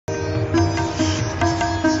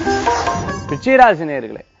விருச்சிக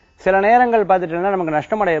நேயர்களே, சில நேரங்கள் பார்த்துட்டோம்னா நமக்கு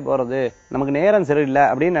நஷ்டமடைய போறது, நமக்கு நேரம் சரியில்லை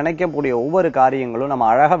அப்படின்னு நினைக்கக்கூடிய ஒவ்வொரு காரியங்களும் நம்ம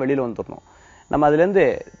அழகா வெளியில வந்துடணும். நம்ம அதுல இருந்து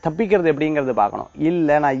தப்பிக்கிறது எப்படிங்கறது பார்க்கணும்.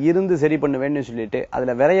 இல்ல நான் இருந்து சரி பண்ணுவேன்னு சொல்லிட்டு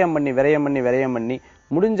அதுல விரயம் பண்ணி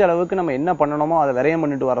முடிஞ்ச அளவுக்கு நம்ம என்ன பண்ணணுமோ அதை விரயம்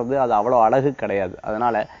பண்ணிட்டு வர்றது அது அவ்வளவு அழகு கிடையாது.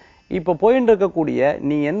 அதனால இப்ப போயிட்டு இருக்கக்கூடிய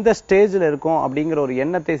நீ எந்த ஸ்டேஜ்ல இருக்கோம் அப்படிங்கிற ஒரு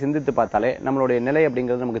எண்ணத்தை சிந்தித்து பார்த்தாலே நம்மளுடைய நிலை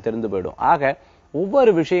அப்படிங்கிறது நமக்கு தெரிந்து போயிடும். ஆக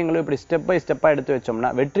ஒவ்வொரு விஷயங்களும் இப்படி ஸ்டெப் பை ஸ்டெப்பா எடுத்து வச்சோம்னா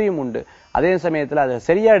வெற்றியும் உண்டு. அதே சமயத்துல அதை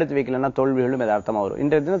சரியா எடுத்து வைக்கலன்னா தோல்விகளும் யதார்த்தமா வரும்.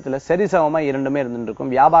 இன்றைய தினத்துல சரிசமமா இரண்டுமே இருந்துட்டு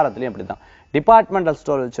இருக்கும். வியாபாரத்திலையும் அப்படிதான். டிபார்ட்மெண்டல்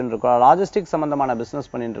ஸ்டோர் வச்சுட்டு இருக்கோம், லாஜிஸ்டிக் சம்பந்தமான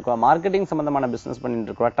பிசினஸ் பண்ணிட்டு இருக்கோம், மார்க்கெட்டிங் சம்பந்தமான பிசினஸ் பண்ணிட்டு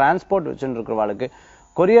இருக்கோம், டிரான்ஸ்போர்ட் வச்சுட்டு இருக்கிறவாளுக்கு,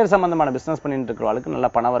 கொரியர் சம்பந்தமான பிசினஸ் பண்ணிட்டு இருக்கிறவாளுக்கு நல்ல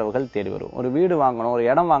பணவரவுகள் தேடி வரும். ஒரு வீடு வாங்கணும், ஒரு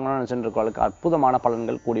இடம் வாங்கணும்னு நினைச்சிட்டு இருக்கிறவாளுக்கு அற்புதமான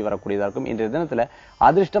பலன்கள் கூடி வரக்கூடியதா இருக்கும். இன்றைய தினத்துல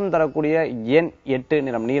அதிர்ஷ்டம் தரக்கூடிய எண் 8,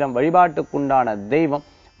 நிறம் நீலம். வழிபாட்டுக்குண்டான தெய்வம்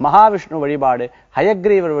மகாவிஷ்ணு வழிபாடு,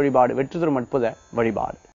 ஹயக்ரீவர் வழிபாடு வெற்றி தரும் அற்புத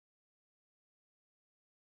வழிபாடு.